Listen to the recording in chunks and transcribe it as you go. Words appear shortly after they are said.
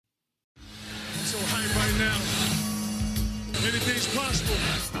so hyped right now. Anything's possible.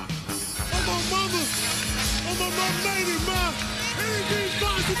 I'm on mama. I'm on my lady, ma. Anything's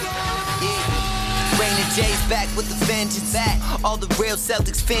possible. Rain and J's back with the vengeance. All the real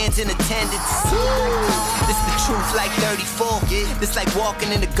Celtics fans in attendance. This the truth like 34. This like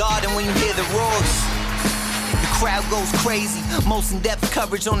walking in the garden when you hear the roars. The crowd goes crazy. Most in-depth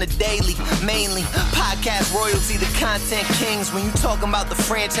coverage on the daily. Mainly podcast royalty, the content kings. When you talking about the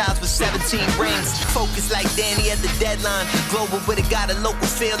franchise with 17 rings. Focus like Danny at the deadline. Global, but it got a local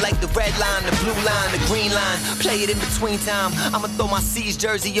feel like the red line, the blue line, the green line. Play it in between time. I'ma throw my C's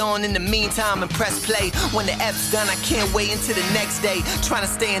jersey on in the meantime and press play. When the F's done, I can't wait until the next day. Trying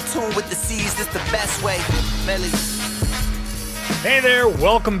to stay in tune with the C's, that's the best way. Melly. Hey there,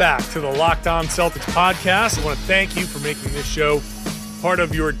 welcome back to the Locked On Celtics podcast. I want to thank you for making this show part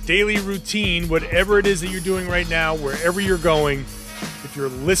of your daily routine, whatever it is that you're doing right now, wherever you're going. If you're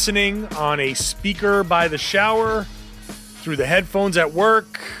listening on a speaker by the shower, through the headphones at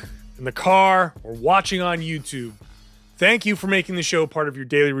work, in the car, or watching on YouTube, thank you for making the show part of your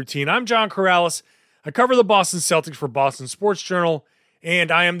daily routine. I'm John Corrales. I cover the Boston Celtics for Boston Sports Journal, and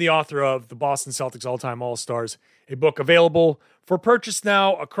I am the author of The Boston Celtics All-Time All-Stars, a book available for purchase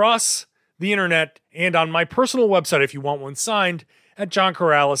now across the internet and on my personal website if you want one signed at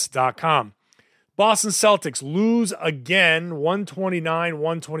johncorrales.com. Boston Celtics lose again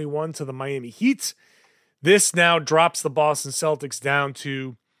 129-121 to the Miami Heat. This now drops the Boston Celtics down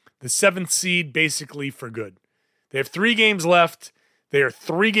to the 7th seed basically for good. They have 3 games left. They are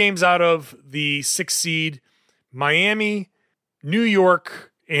 3 games out of the 6th seed. Miami, New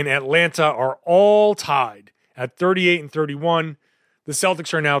York, and Atlanta are all tied at 38 and 31. The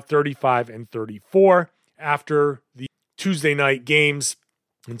Celtics are now 35 and 34 after the Tuesday night games.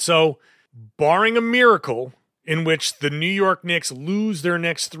 And so, barring a miracle in which the New York Knicks lose their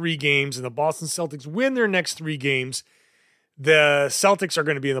next 3 games and the Boston Celtics win their next 3 games, the Celtics are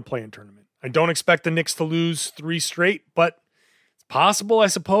going to be in the play-in tournament. I don't expect the Knicks to lose 3 straight, but it's possible, I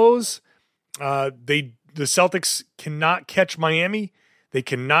suppose. The Celtics cannot catch Miami. They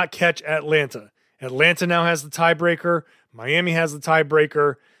cannot catch Atlanta. Atlanta now has the tiebreaker. Miami has the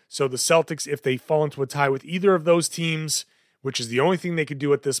tiebreaker. So the Celtics, if they fall into a tie with either of those teams, which is the only thing they could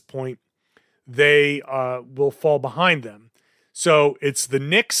do at this point, they will fall behind them. So it's the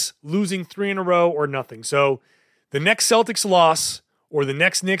Knicks losing 3 in a row or nothing. So the next Celtics loss or the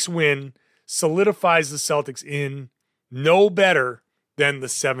next Knicks win solidifies the Celtics in no better than the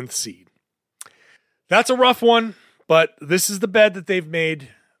 7th seed. That's a rough one, but this is the bed that they've made.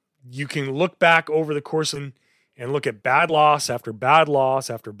 You can look back over the course and look at bad loss after bad loss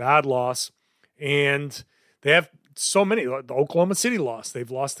after bad loss. And they have so many. The Oklahoma City loss.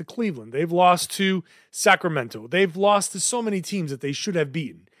 They've lost to Cleveland. They've lost to Sacramento. They've lost to so many teams that they should have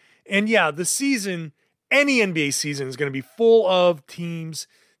beaten. And yeah, the season, any NBA season, is going to be full of teams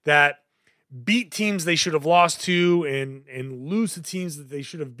that beat teams they should have lost to and lose to teams that they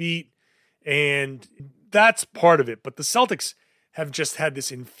should have beat. And that's part of it. But the Celtics have just had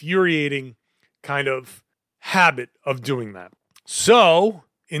this infuriating kind of habit of doing that. So,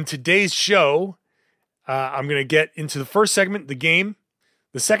 in today's show, I'm going to get into the first segment, the game.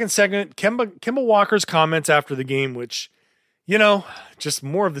 The second segment, Kemba Walker's comments after the game, which, just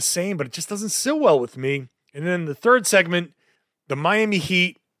more of the same, but it just doesn't sit well with me. And then the third segment, the Miami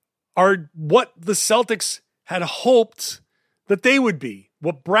Heat are what the Celtics had hoped that they would be,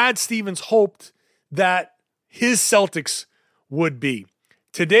 what Brad Stevens hoped that his Celtics would be.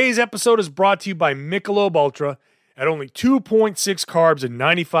 Today's episode is brought to you by Michelob Ultra at only 2.6 carbs and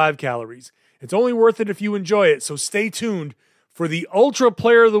 95 calories. It's only worth it if you enjoy it, so stay tuned for the Ultra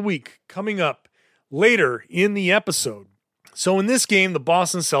Player of the Week coming up later in the episode. So in this game, the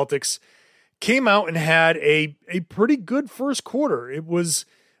Boston Celtics came out and had a pretty good first quarter. It was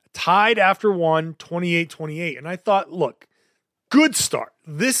tied after one, 28-28. And I thought, look, good start.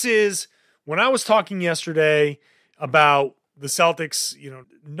 This is, when I was talking yesterday about the Celtics,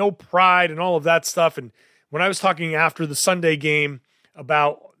 no pride and all of that stuff. And when I was talking after the Sunday game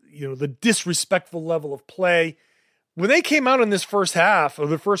about, the disrespectful level of play, when they came out in this first half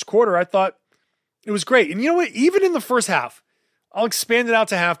of the first quarter, I thought it was great. And you know what? Even in the first half, I'll expand it out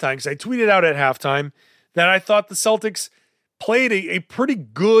to halftime because I tweeted out at halftime that I thought the Celtics played a pretty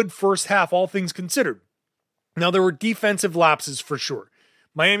good first half, all things considered. Now, there were defensive lapses for sure.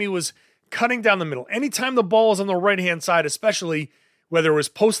 Miami was cutting down the middle. Anytime the ball is on the right-hand side, especially whether it was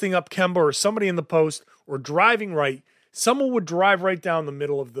posting up Kemba or somebody in the post or driving right, someone would drive right down the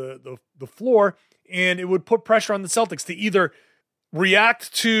middle of the floor, and it would put pressure on the Celtics to either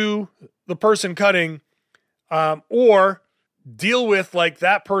react to the person cutting or deal with like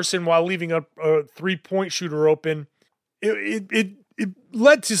that person while leaving a 3-point shooter open. It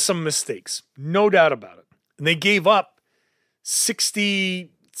led to some mistakes, no doubt about it. And they gave up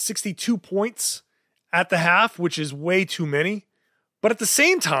 62 points at the half, which is way too many. But at the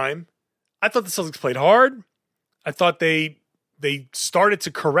same time, I thought the Celtics played hard. I thought they started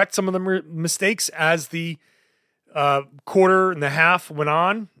to correct some of the mistakes as the quarter and the half went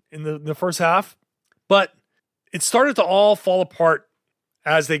on in the first half. But it started to all fall apart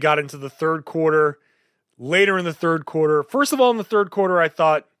as they got into the third quarter, later in the third quarter. First of all, in the third quarter, I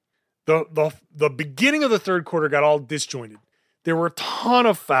thought the beginning of the third quarter got all disjointed. There were a ton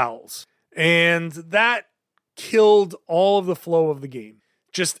of fouls, and that killed all of the flow of the game.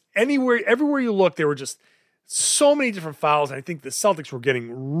 Just everywhere you look, there were just so many different fouls, and I think the Celtics were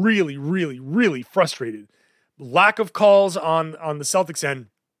getting really, really, really frustrated. Lack of calls on the Celtics end.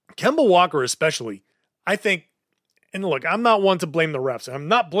 Kemba Walker especially, I think, and look, I'm not one to blame the refs. I'm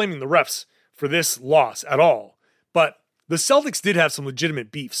not blaming the refs for this loss at all. But the Celtics did have some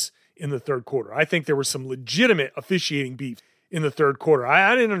legitimate beefs in the third quarter. I think there were some legitimate officiating beefs in the third quarter.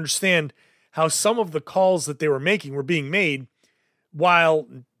 I didn't understand how some of the calls that they were making were being made while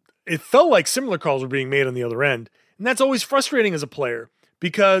it felt like similar calls were being made on the other end. And that's always frustrating as a player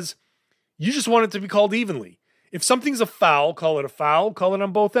because you just want it to be called evenly. If something's a foul, call it a foul, call it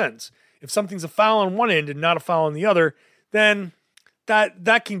on both ends. If something's a foul on one end and not a foul on the other, then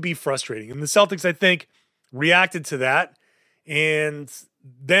that can be frustrating. And the Celtics, I think, reacted to that. And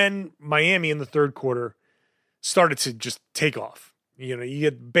then Miami in the third quarter started to just take off. You know, you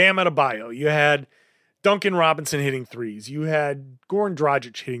had Bam Adebayo. You had Duncan Robinson hitting threes. You had Goran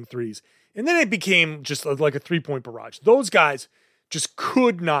Dragic hitting threes. And then it became just like a 3-point barrage. Those guys just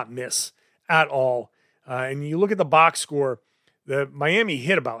could not miss at all. And you look at the box score, the Miami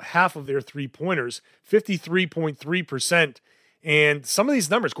hit about half of their 3-pointers, 53.3%. And some of these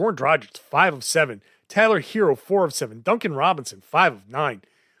numbers, Goran Dragic, 5 of 7. Tyler Hero, 4 of 7. Duncan Robinson, 5 of 9.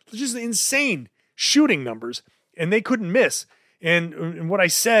 Just insane shooting numbers, and they couldn't miss. And what I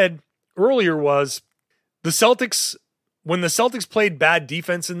said earlier was the Celtics, when the Celtics played bad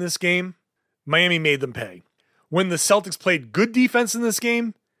defense in this game, Miami made them pay. When the Celtics played good defense in this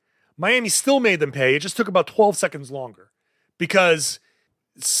game, Miami still made them pay. It just took about 12 seconds longer because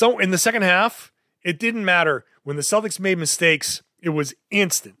in the second half, it didn't matter. When the Celtics made mistakes, it was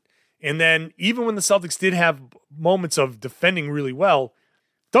instant. And then even when the Celtics did have moments of defending really well,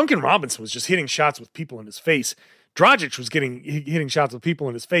 Duncan Robinson was just hitting shots with people in his face. Dragic was hitting shots with people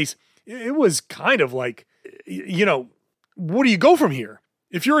in his face. It was kind of like, you know, where do you go from here?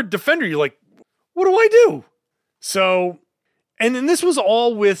 If you're a defender, you're like, what do I do? So, and then this was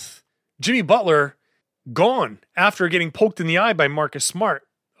all with Jimmy Butler gone after getting poked in the eye by Marcus Smart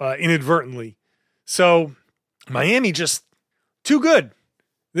inadvertently. So Miami just too good.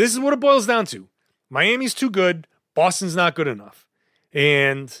 This is what it boils down to. Miami's too good. Boston's not good enough.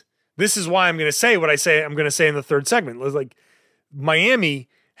 And this is why I'm going to say what I'm going to say in the third segment. Like Miami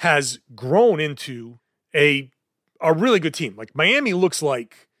has grown into a really good team. Like Miami looks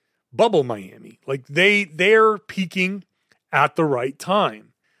like bubble Miami. Like they're peaking at the right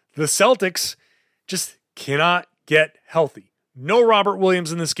time. The Celtics just cannot get healthy. No Robert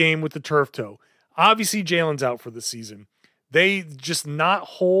Williams in this game with the turf toe. Obviously, Jalen's out for the season. They just not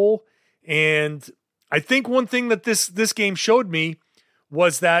whole. And I think one thing that this game showed me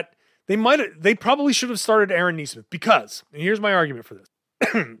was that they probably should have started Aaron Nesmith because, and here's my argument for this.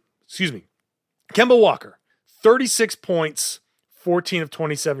 Excuse me. Kemba Walker, 36 points, 14 of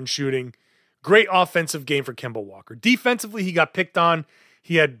 27 shooting. Great offensive game for Kemba Walker. Defensively, he got picked on.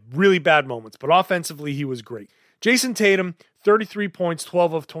 He had really bad moments, but offensively, he was great. Jason Tatum, 33 points,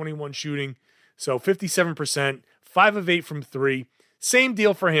 12 of 21 shooting. So 57%, 5 of 8 from 3. Same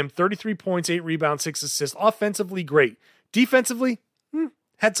deal for him, 33 points, 8 rebounds, 6 assists. Offensively, great. Defensively,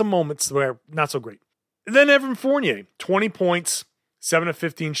 had some moments where not so great. And then Evan Fournier, 20 points, 7 of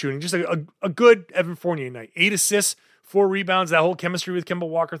 15 shooting. Just a good Evan Fournier night. 8 assists, 4 rebounds. That whole chemistry with Kemba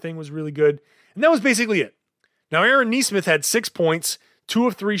Walker thing was really good. And that was basically it. Now, Aaron Nesmith had 6 points, 2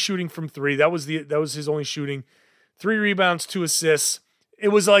 of 3 shooting from 3. That was his only shooting. 3 rebounds, 2 assists. It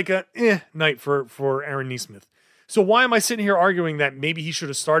was like a night for Aaron Nesmith. So why am I sitting here arguing that maybe he should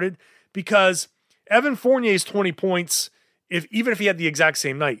have started? Because Evan Fournier's 20 points, even if he had the exact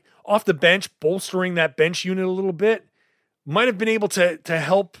same night, off the bench, bolstering that bench unit a little bit, might have been able to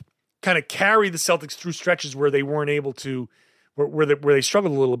help kind of carry the Celtics through stretches where they weren't able to, where they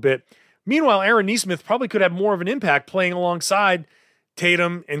struggled a little bit. Meanwhile, Aaron Nesmith probably could have more of an impact playing alongside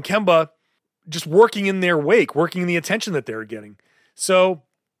Tatum and Kemba, just working in their wake, working in the attention that they're getting. So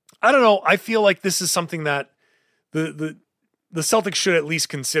I don't know. I feel like this is something that the the Celtics should at least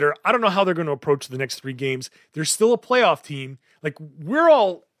consider. I don't know how they're going to approach the next 3 games. They're still a playoff team. Like, we're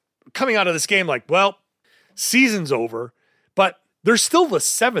all coming out of this game like, well, season's over, but they're still the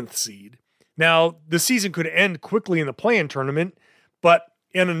 7th seed. Now, the season could end quickly in the play-in tournament, but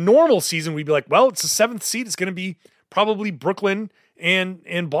in a normal season, we'd be like, well, it's the 7th seed. It's going to be probably Brooklyn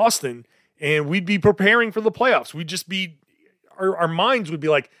and Boston, and we'd be preparing for the playoffs. We'd just be, our minds would be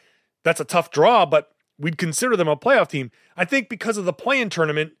like, that's a tough draw, but we'd consider them a playoff team. I think because of the play-in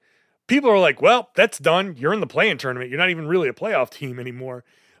tournament, people are like, well, that's done. You're in the play-in tournament. You're not even really a playoff team anymore.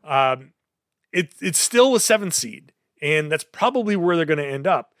 It's still a 7th seed, and that's probably where they're going to end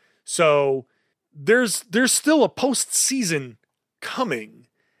up. So there's still a postseason coming.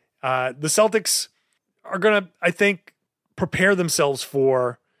 The Celtics are going to, I think, prepare themselves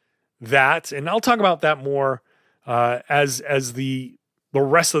for that. And I'll talk about that more as the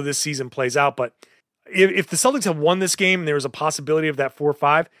rest of this season plays out. But if the Celtics have won this game and there was a possibility of that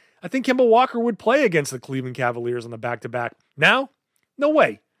 4-5, I think Kemba Walker would play against the Cleveland Cavaliers on the back-to-back. Now, no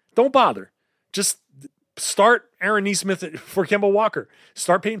way. Don't bother. Just start Aaron Nesmith for Kemba Walker.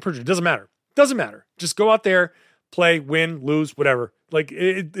 Start Peyton Pritchard. Doesn't matter. Doesn't matter. Just go out there, play, win, lose, whatever. Like,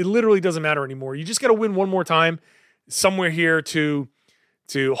 it literally doesn't matter anymore. You just got to win one more time somewhere here to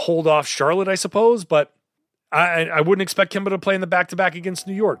hold off Charlotte, I suppose. But I wouldn't expect Kemba to play in the back-to-back against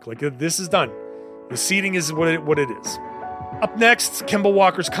New York. Like, this is done. The seeding is what it is. Up next, Kemba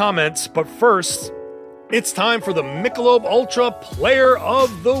Walker's comments. But first, it's time for the Michelob Ultra Player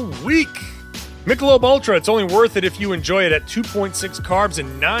of the Week. Michelob Ultra, it's only worth it if you enjoy it. At 2.6 carbs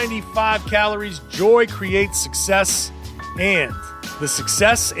and 95 calories, joy creates success. And the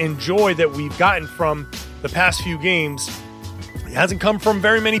success and joy that we've gotten from the past few games, it hasn't come from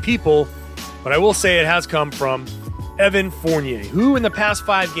very many people, but I will say it has come from Evan Fournier, who in the past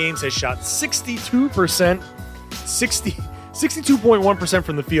 5 games has shot 62.1%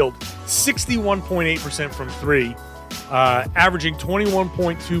 from the field, 61.8% from 3, averaging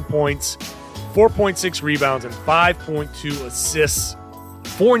 21.2 points, 4.6 rebounds, and 5.2 assists.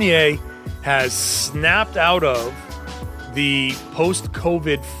 Fournier has snapped out of the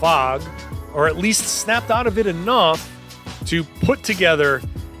post-COVID fog, or at least snapped out of it enough to put together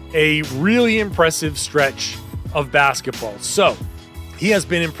a really impressive stretch of basketball. So he has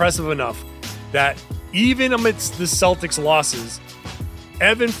been impressive enough that even amidst the Celtics losses,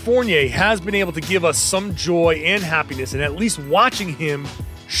 Evan Fournier has been able to give us some joy and happiness, and at least watching him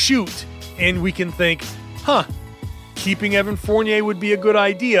shoot, and we can think, keeping Evan Fournier would be a good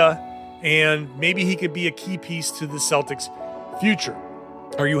idea, and maybe he could be a key piece to the Celtics' future.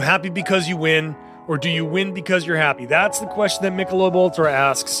 Are you happy because you win, or do you win because you're happy? That's the question that Michelob Ultra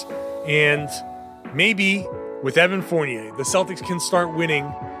asks, and maybe with Evan Fournier, the Celtics can start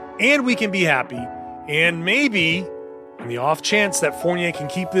winning, and we can be happy, and maybe, in the off chance that Fournier can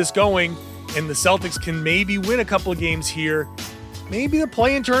keep this going, and the Celtics can maybe win a couple of games here, maybe the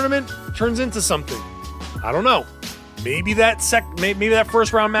play-in tournament turns into something. I don't know. Maybe that maybe that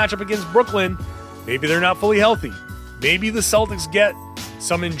first round matchup against Brooklyn, maybe they're not fully healthy. Maybe the Celtics get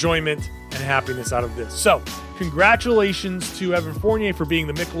some enjoyment and happiness out of this. So, congratulations to Evan Fournier for being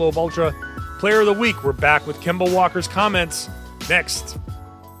the Michelob Ultra Player of the Week. We're back with Kemba Walker's comments next.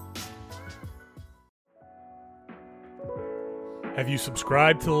 Have you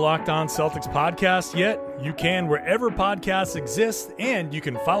subscribed to the Locked On Celtics podcast yet? You can wherever podcasts exist, and you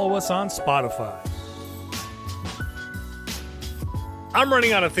can follow us on Spotify. I'm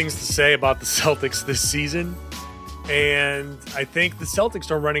running out of things to say about the Celtics this season, and I think the Celtics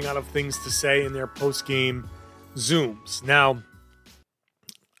are running out of things to say in their post-game Zooms. Now,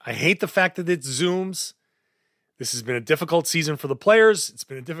 I hate the fact that it's Zooms. This has been a difficult season for the players. It's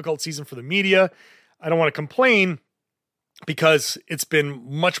been a difficult season for the media. I don't want to complain because it's been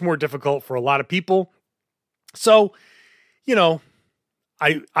much more difficult for a lot of people. So,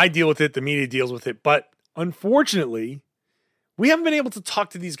 I deal with it. The media deals with it. But unfortunately, we haven't been able to talk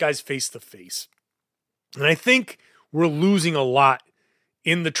to these guys face to face. And I think we're losing a lot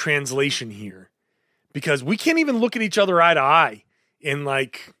in the translation here because we can't even look at each other eye to eye and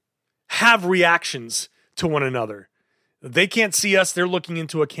have reactions to one another. They can't see us. They're looking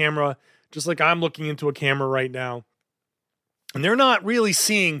into a camera just like I'm looking into a camera right now. And they're not really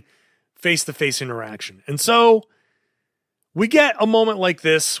seeing face-to-face interaction. And so we get a moment like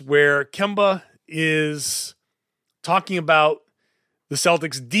this where Kemba is talking about the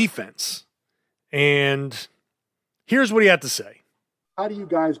Celtics defense. And here's what he had to say. How do you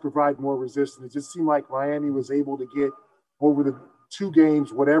guys provide more resistance? It just seemed like Miami was able to get over the 2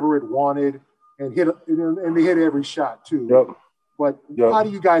 games, whatever it wanted, and they hit every shot too. Yep. But how do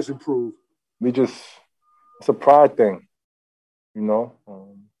you guys improve? It's a pride thing. you know.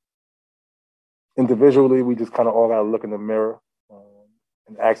 Individually, we just kind of all got to look in the mirror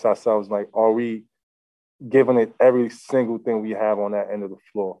and ask ourselves, like, are we giving it every single thing we have on that end of the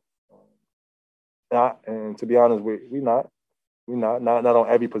floor? And to be honest, we're not. We're not on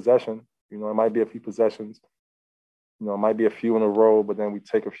every possession. You know, it might be a few possessions. You know, it might be a few in a row, but then we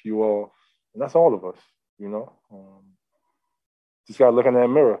take a few off. And that's all of us, you know. Just got to look in that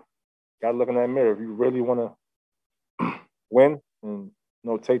mirror. Got to look in that mirror. If you really want to win and, you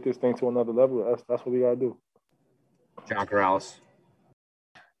know, take this thing to another level, that's what we got to do. John Corrales.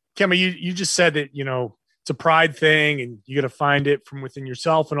 Kemba, you just said that, you know, it's a pride thing and you got to find it from within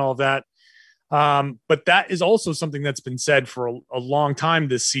yourself and all of that. But that is also something that's been said for a long time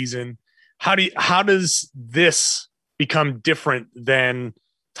this season. How does this become different than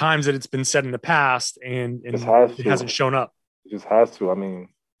times that it's been said in the past and it hasn't shown up? It just has to. I mean,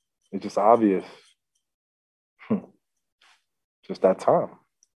 it's just obvious. Just that time.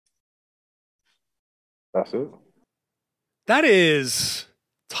 That's it. That is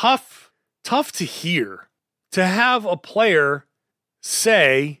tough to hear. To have a player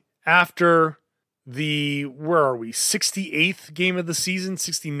say after the, 68th game of the season,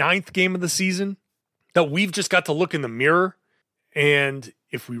 69th game of the season, that we've just got to look in the mirror, and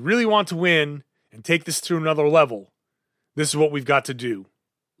if we really want to win and take this to another level, this is what we've got to do.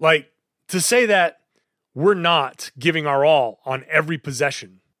 Like, to say that we're not giving our all on every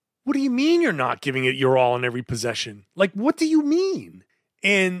possession. What do you mean you're not giving it your all on every possession? Like, what do you mean?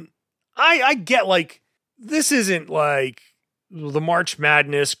 And I get, like, this isn't like the March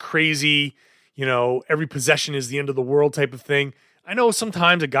Madness crazy, you know, every possession is the end of the world type of thing. I know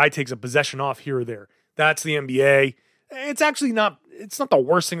sometimes a guy takes a possession off here or there. That's the NBA. It's actually not the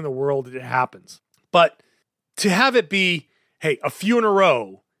worst thing in the world that it happens. But to have it be, hey, a few in a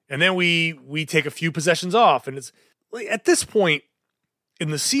row, and then we take a few possessions off, and it's like, at this point in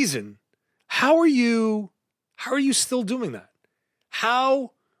the season, how are you still doing that?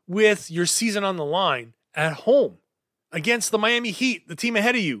 How, with your season on the line at home against the Miami Heat, the team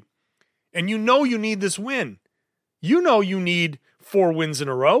ahead of you, and you know you need this win. You know you need 4 wins in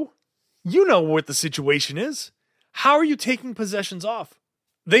a row. You know what the situation is. How are you taking possessions off?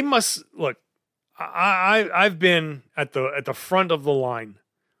 They must look. I've been at the front of the line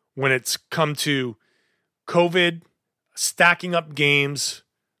when it's come to COVID, stacking up games,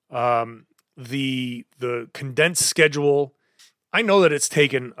 the condensed schedule. I know that it's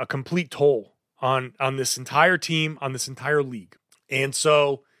taken a complete toll on this entire team, on this entire league. And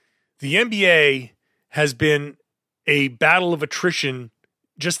so the NBA has been a battle of attrition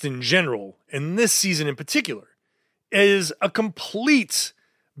just in general, and this season in particular is a complete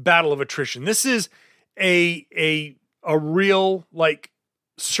battle of attrition. This is a real, like,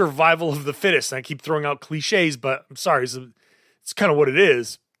 survival of the fittest. And I keep throwing out cliches, but I'm sorry, it's kind of what it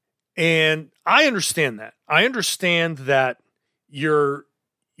is. And I understand that. I understand that you're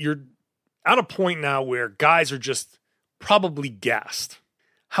at a point now where guys are just probably gassed.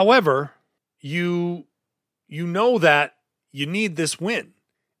 However, you know that you need this win,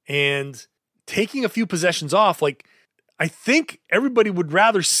 and taking a few possessions off, like, I think everybody would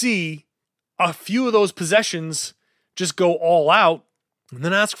rather see a few of those possessions just go all out and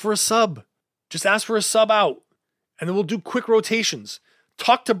then ask for a sub. Just ask for a sub out, and then we'll do quick rotations.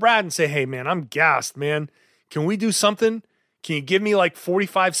 Talk to Brad and say, hey, man, I'm gassed, man. Can we do something? Can you give me like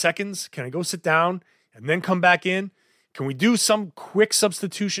 45 seconds? Can I go sit down and then come back in? Can we do some quick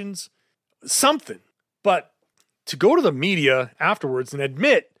substitutions? Something. But to go to the media afterwards and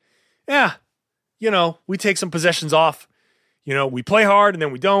admit, yeah, you know, we take some possessions off. You know, we play hard and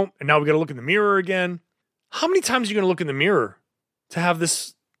then we don't, and now we got to look in the mirror again. How many times are you going to look in the mirror to have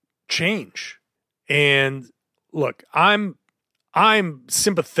this change? And look, I'm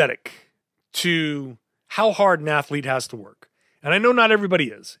sympathetic to how hard an athlete has to work. And I know not everybody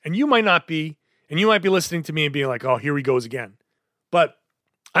is. And you might not be. And you might be listening to me and being like, oh, here he goes again. But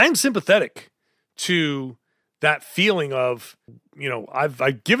I am sympathetic to that feeling of, you know,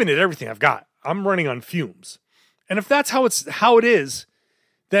 I've given it everything I've got. I'm running on fumes. And if that's how it is,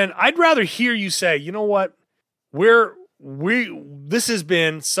 then I'd rather hear you say, you know what, this has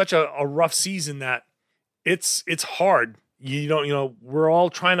been such a rough season that it's hard. You know, we're all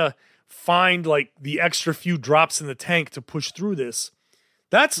trying to find like the extra few drops in the tank to push through this.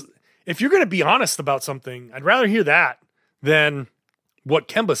 If you're going to be honest about something, I'd rather hear that than what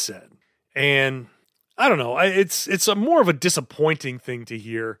Kemba said. And I don't know. It's a more of a disappointing thing to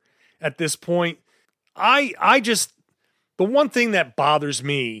hear at this point. I just, the one thing that bothers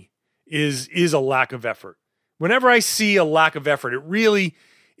me is a lack of effort. Whenever I see a lack of effort,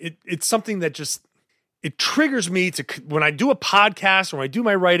 it's something that just, it triggers me to, when I do a podcast or when I do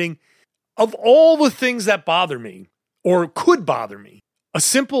my writing, of all the things that bother me or could bother me, a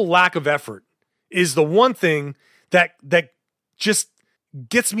simple lack of effort is the one thing that just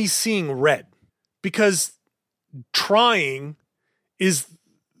gets me seeing red, because trying is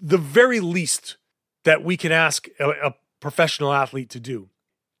the very least that we can ask a professional athlete to do.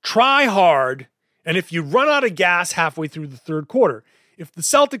 Try hard, and if you run out of gas halfway through the third quarter, if the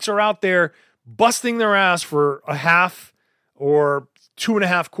Celtics are out there busting their ass for a half or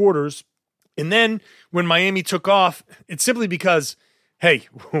 2.5 quarters, and then when Miami took off, it's simply because, hey,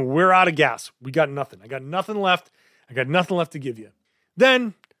 we're out of gas. We got nothing. I got nothing left. I got nothing left to give you.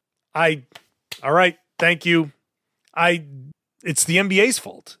 Then all right, thank you. It's the NBA's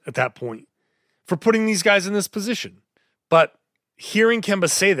fault at that point for putting these guys in this position. But hearing Kemba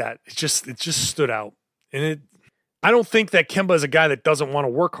say that, it just stood out. And I don't think that Kemba is a guy that doesn't want to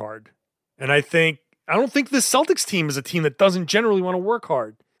work hard. And I don't think this Celtics team is a team that doesn't generally want to work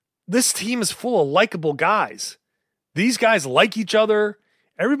hard. This team is full of likable guys. These guys like each other.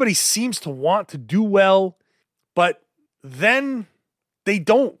 Everybody seems to want to do well, but then they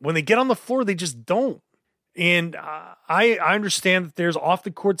don't. When they get on the floor, they just don't. And I understand that there's off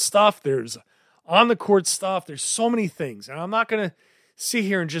the court stuff. There's on the court stuff. There's so many things. And I'm not going to sit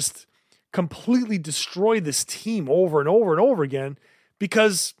here and just completely destroy this team over and over and over again,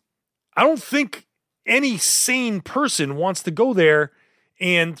 because I don't think any sane person wants to go there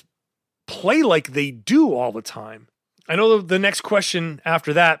and play like they do all the time. I know the next question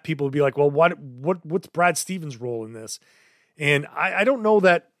after that, people would be like, well, what's Brad Stevens' role in this? And I don't know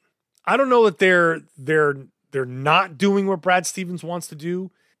that they're not doing what Brad Stevens wants to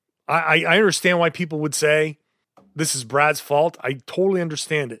do. I understand why people would say this is Brad's fault. I totally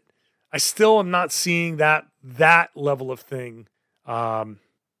understand it. I still am not seeing that level of thing. But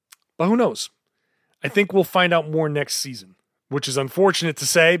who knows? I think we'll find out more next season, which is unfortunate to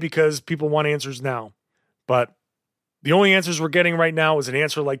say because people want answers now. But the only answers we're getting right now is an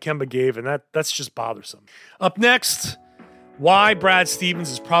answer like Kemba gave, and that's just bothersome. Up next, why Brad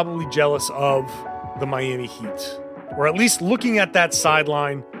Stevens is probably jealous of the Miami Heat, or at least looking at that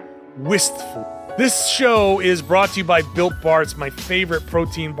sideline wistful. This show is brought to you by Built Bar. It's my favorite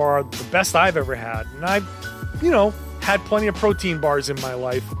protein bar, the best I've ever had. And I've, had plenty of protein bars in my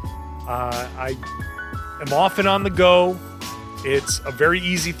life. I am often on the go. It's a very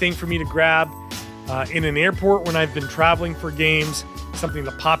easy thing for me to grab in an airport when I've been traveling for games, something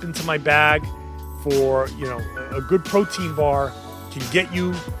to pop into my bag for, a good protein bar can get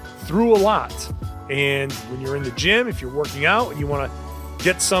you through a lot. And when you're in the gym, if you're working out and you want to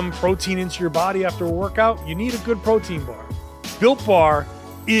get some protein into your body after a workout, you need a good protein bar. Built Bar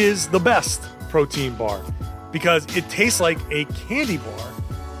is the best protein bar because it tastes like a candy bar,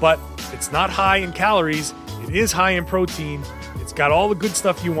 but it's not high in calories. It is high in protein. It's got all the good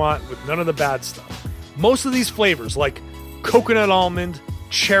stuff you want with none of the bad stuff. Most of these flavors, like coconut almond,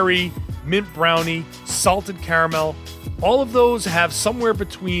 cherry, mint brownie, salted caramel, all of those have somewhere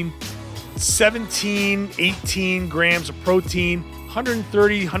between 17, 18 grams of protein,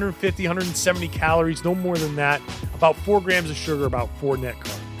 130, 150, 170 calories, no more than that, about 4 grams of sugar, about 4 net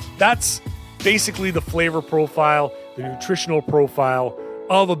carbs. That's basically the flavor profile, the nutritional profile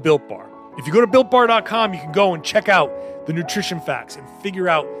of a Built Bar. If you go to BuiltBar.com, you can go and check out the nutrition facts and figure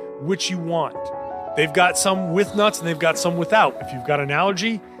out which you want. They've got some with nuts and they've got some without. If you've got an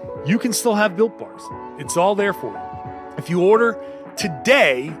allergy, you can still have Built Bars. It's all there for you. If you order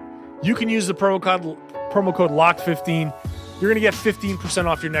today, you can use the promo code LOCKED15. You're going to get 15%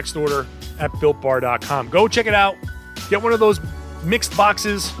 off your next order at BuiltBar.com. Go check it out. Get one of those mixed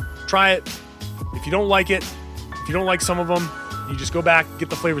boxes. Try it. If you don't like it, if you don't like some of them, you just go back, get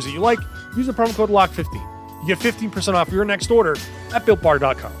the flavors that you like. Use the promo code LOCKED15. You get 15% off your next order at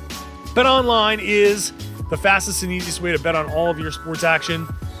BuiltBar.com. BetOnline is the fastest and easiest way to bet on all of your sports action.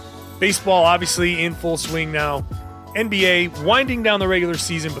 Baseball, obviously, in full swing now. NBA winding down the regular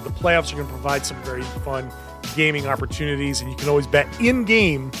season, but the playoffs are going to provide some very fun gaming opportunities, and you can always bet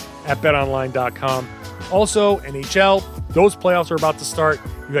in-game at betonline.com. Also, NHL, those playoffs are about to start.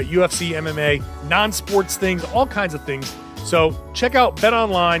 You got UFC, MMA, non-sports things, all kinds of things. So check out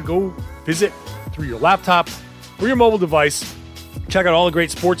BetOnline. Go visit through your laptop or your mobile device. Check out all the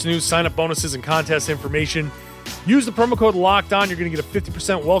great sports news, sign-up bonuses, and contest information. Use the promo code LOCKEDON. You're going to get a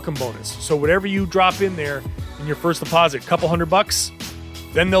 50% welcome bonus. So whatever you drop in there in your first deposit, a couple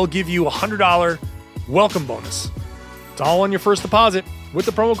 $100, then they'll give you a $100 welcome bonus. It's all on your first deposit with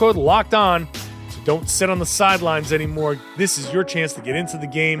the promo code LOCKEDON. So don't sit on the sidelines anymore. This is your chance to get into the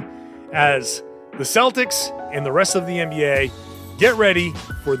game as the Celtics and the rest of the NBA get ready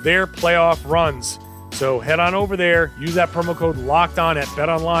for their playoff runs. So head on over there, use that promo code LOCKEDON at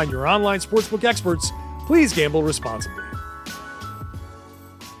BetOnline, your online sportsbook experts. Please gamble responsibly.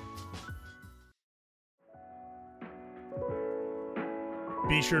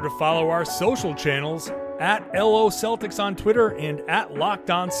 Be sure to follow our social channels at LO Celtics on Twitter and at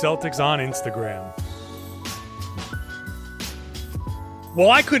Locked On Celtics on Instagram. Well,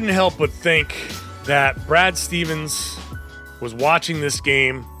 I couldn't help but think that Brad Stevens was watching this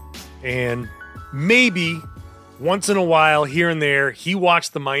game, and maybe once in a while, here and there, he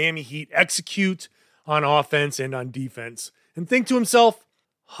watched the Miami Heat execute on offense and on defense and think to himself,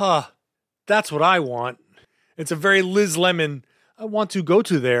 that's what I want. It's a very Liz Lemon, I want to go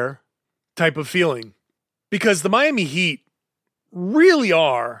to there type of feeling. Because the Miami Heat really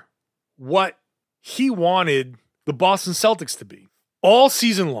are what he wanted the Boston Celtics to be. All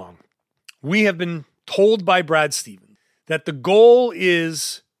season long, we have been told by Brad Stevens that the goal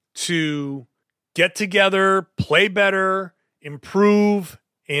is to get together, play better, improve,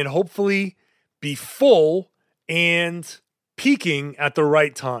 and hopefully be full and peaking at the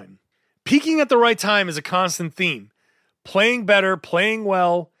right time. Peaking at the right time is a constant theme. Playing better, playing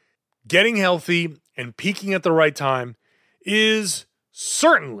well, getting healthy, and peaking at the right time is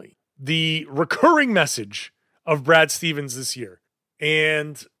certainly the recurring message of Brad Stevens this year.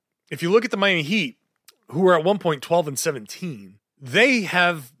 And if you look at the Miami Heat, who are at one point 12-17, they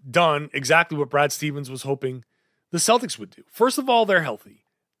have done exactly what Brad Stevens was hoping the Celtics would do. First of all, they're healthy.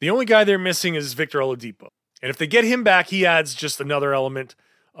 The only guy they're missing is Victor Oladipo. And if they get him back, he adds just another element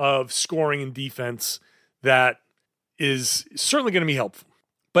of scoring and defense that is certainly going to be helpful.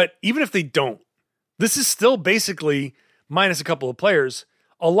 But even if they don't, this is still basically, minus a couple of players,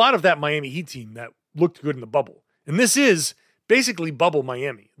 a lot of that Miami Heat team that looked good in the bubble. And this is basically bubble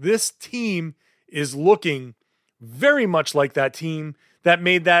Miami. This team is looking very much like that team that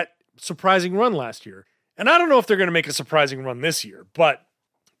made that surprising run last year. And I don't know if they're going to make a surprising run this year, but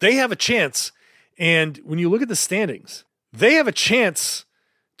they have a chance. And when you look at the standings, they have a chance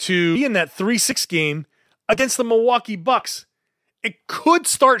to be in that 3-6 game against the Milwaukee Bucks. It could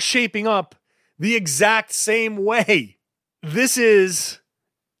start shaping up the exact same way. This is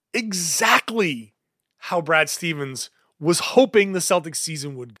exactly how Brad Stevens was hoping the Celtics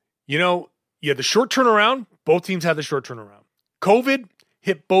season would. You know, you had the short turnaround. Both teams had the short turnaround. COVID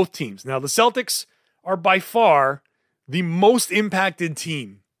hit both teams. Now, the Celtics are by far the most impacted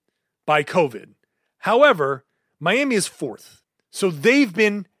team by COVID. However, Miami is fourth. So they've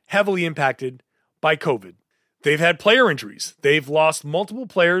been heavily impacted by COVID. They've had player injuries. They've lost multiple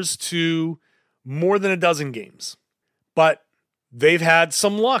players to more than a dozen games. But they've had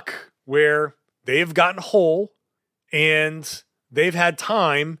some luck where they've gotten whole and they've had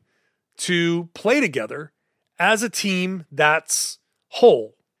time to play together as a team that's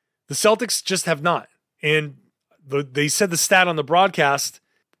whole. The Celtics just have not. And they said the stat on the broadcast,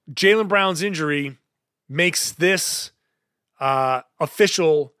 Jaylen Brown's injury makes this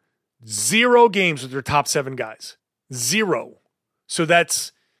official 0 games with their top 7 guys. 0. So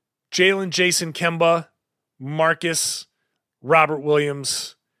that's Jalen, Jason, Kemba, Marcus, Robert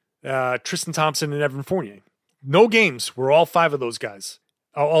Williams, Tristan Thompson, and Evan Fournier. No games where all 5 of those guys,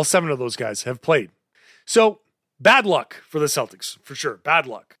 all 7 of those guys have played. So bad luck for the Celtics, for sure. Bad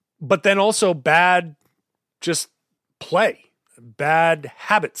luck. But then also bad just play, bad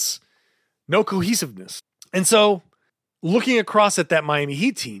habits, no cohesiveness. And so looking across at that Miami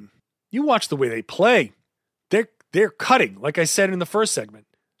Heat team, you watch the way they play. They're cutting, like I said in the first segment.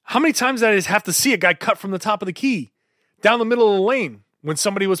 How many times did I have to see a guy cut from the top of the key down the middle of the lane when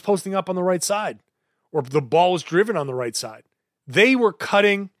somebody was posting up on the right side or the ball was driven on the right side? They were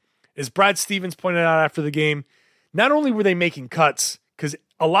cutting, as Brad Stevens pointed out after the game. Not only were they making cuts, because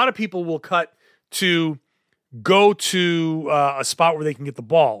a lot of people will cut to go to a spot where they can get the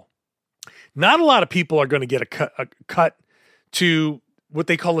ball. Not a lot of people are going to get a cut to what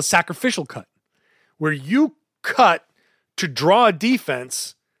they call a sacrificial cut, where you cut to draw a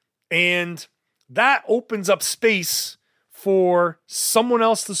defense, and that opens up space for someone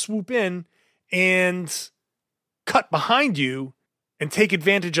else to swoop in and cut behind you and take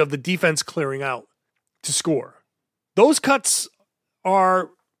advantage of the defense clearing out to score. Those cuts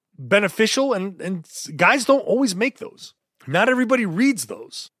are beneficial, and guys don't always make those. Not everybody reads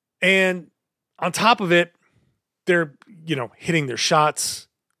those. And on top of it, they're, hitting their shots.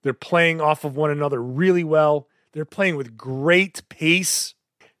 They're playing off of one another really well. They're playing with great pace,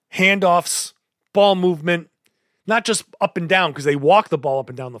 handoffs, ball movement, not just up and down because they walk the ball up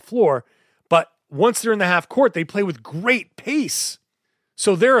and down the floor, but once they're in the half court, they play with great pace.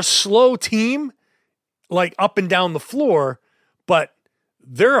 So they're a slow team, like up and down the floor, but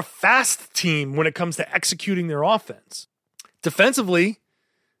they're a fast team when it comes to executing their offense. Defensively,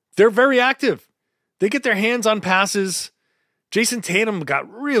 they're very active. They get their hands on passes. Jason Tatum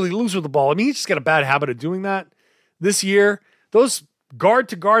got really loose with the ball. I mean, he just got a bad habit of doing that this year. Those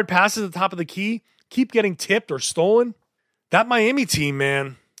guard-to-guard passes at the top of the key keep getting tipped or stolen. That Miami team,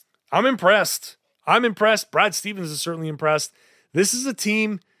 man, I'm impressed. Brad Stevens is certainly impressed. This is a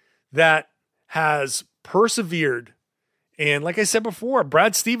team that has persevered. And like I said before,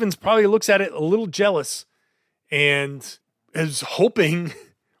 Brad Stevens probably looks at it a little jealous and was hoping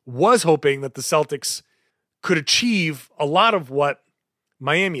that the Celtics could achieve a lot of what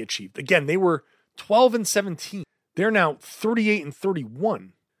Miami achieved. Again, they were 12-17. They're now 38-31.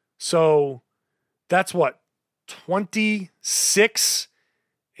 So that's what,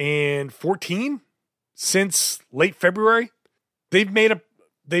 26-14 since late February. They've made up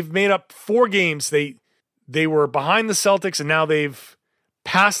 4 games. They were behind the Celtics and now they've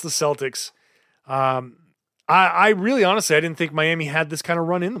passed the Celtics. I really honestly, I didn't think Miami had this kind of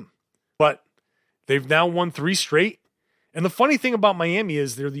run in them, but they've now won 3 straight. And the funny thing about Miami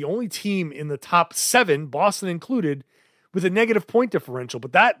is they're the only team in the top 7, Boston included, with a negative point differential.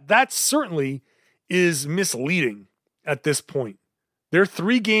 But that certainly is misleading at this point. Their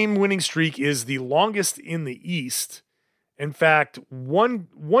 3-game winning streak is the longest in the East. In fact, one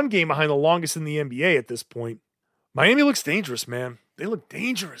game behind the longest in the NBA at this point. Miami looks dangerous, man. They look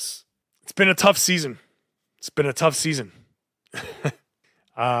dangerous. It's been a tough season. It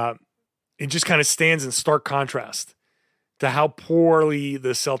just kind of stands in stark contrast to how poorly the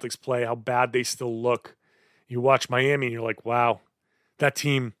Celtics play, how bad they still look. You watch Miami and you're like, wow, that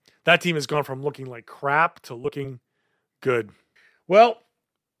team has gone from looking like crap to looking good. Well,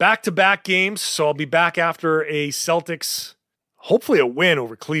 back-to-back games, so I'll be back after a Celtics, hopefully a win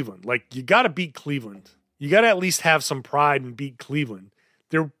over Cleveland. Like, you got to beat Cleveland. You got to at least have some pride and beat Cleveland.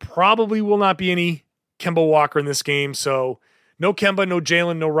 There probably will not be any Kemba Walker in this game, so no Kemba, no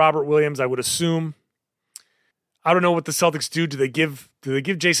Jalen, no Robert Williams, I would assume. I don't know what the Celtics do. Do they give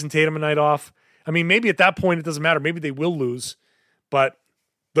Jason Tatum a night off? I mean, maybe at that point it doesn't matter. Maybe they will lose. But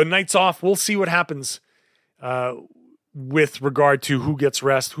the night's off. We'll see what happens with regard to who gets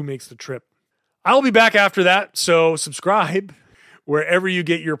rest, who makes the trip. I'll be back after that, so subscribe wherever you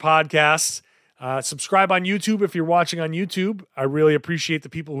get your podcasts. Subscribe on YouTube if you're watching on YouTube. I really appreciate the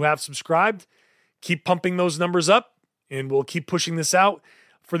people who have subscribed. Keep pumping those numbers up, and we'll keep pushing this out.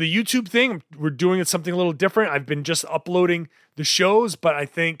 For the YouTube thing, we're doing something a little different. I've been just uploading the shows, but I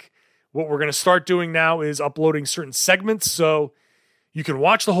think what we're going to start doing now is uploading certain segments. So you can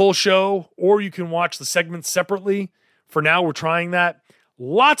watch the whole show or you can watch the segments separately. For now, we're trying that.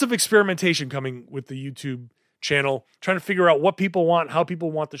 Lots of experimentation coming with the YouTube channel, trying to figure out what people want, how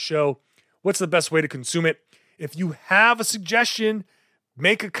people want the show, what's the best way to consume it. If you have a suggestion,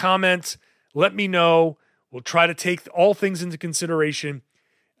 make a comment, let me know. We'll try to take all things into consideration.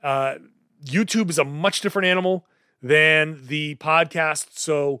 YouTube is a much different animal than the podcast,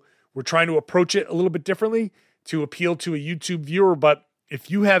 so we're trying to approach it a little bit differently to appeal to a YouTube viewer. But if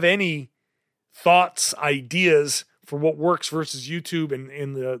you have any thoughts, ideas for what works versus YouTube and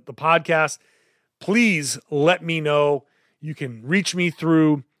in the podcast, please let me know. You can reach me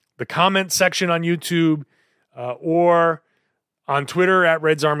through the comment section on YouTube or on Twitter at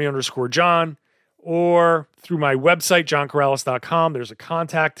RedsArmy_John, or through my website, johncorrales.com. There's a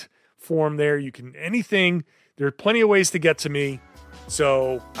contact form there. You can, anything. There are plenty of ways to get to me,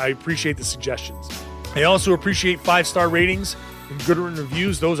 so I appreciate the suggestions. I also appreciate 5-star ratings and good written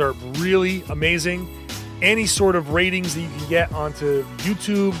reviews. Those are really amazing. Any sort of ratings that you can get onto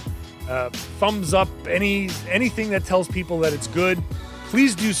YouTube, thumbs up, anything that tells people that it's good,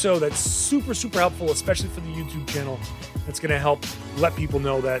 please do so. That's super, super helpful, especially for the YouTube channel. That's going to help let people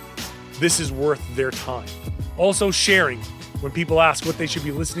know that this is worth their time. Also, sharing. When people ask what they should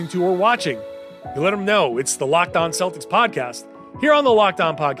be listening to or watching, you let them know it's the Locked On Celtics podcast here on the Locked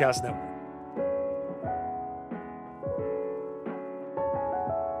On Podcast Network.